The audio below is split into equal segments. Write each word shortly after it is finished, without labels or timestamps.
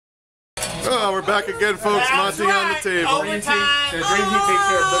Oh, we're back again, folks. Monty on the table. Overtime. The Dream Team takes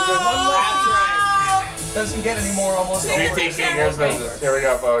care of business. That's right. Doesn't get any more almost. Dream Team takes care of business. Here we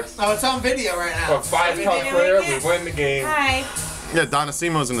go, folks. Oh, it's on video right now. With 5 cup clear, we win the game. Hi. Yeah, Donna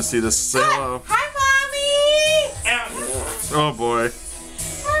Simo's gonna see this. Say hello. Hi, Mommy. Oh boy.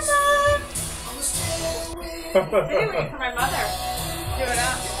 Hi, Mom. I'm waiting for my mother. Do it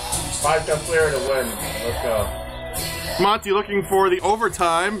up. 5 cup clear to win. Let's go. Monty looking for the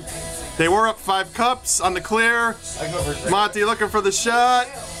overtime. They were up 5 cups on the clear. I go for Monty looking for the shot.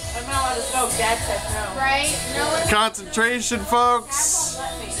 I'm not allowed to smoke. Dad said no. Right? No one. Concentration, folks.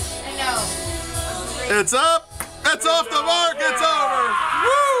 Let me. I know. It's up. It's off the mark. It's over.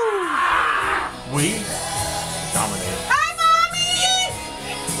 Woo! We dominated. Hi,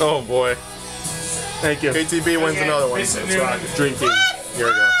 Mommy. Oh boy. Thank you. KTB wins another one. Mr. That's right. Noonan. Dream Team. Here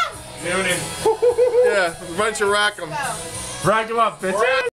we go. Noonan. Yeah, bunch of rack 'em. Rack him up, bitch.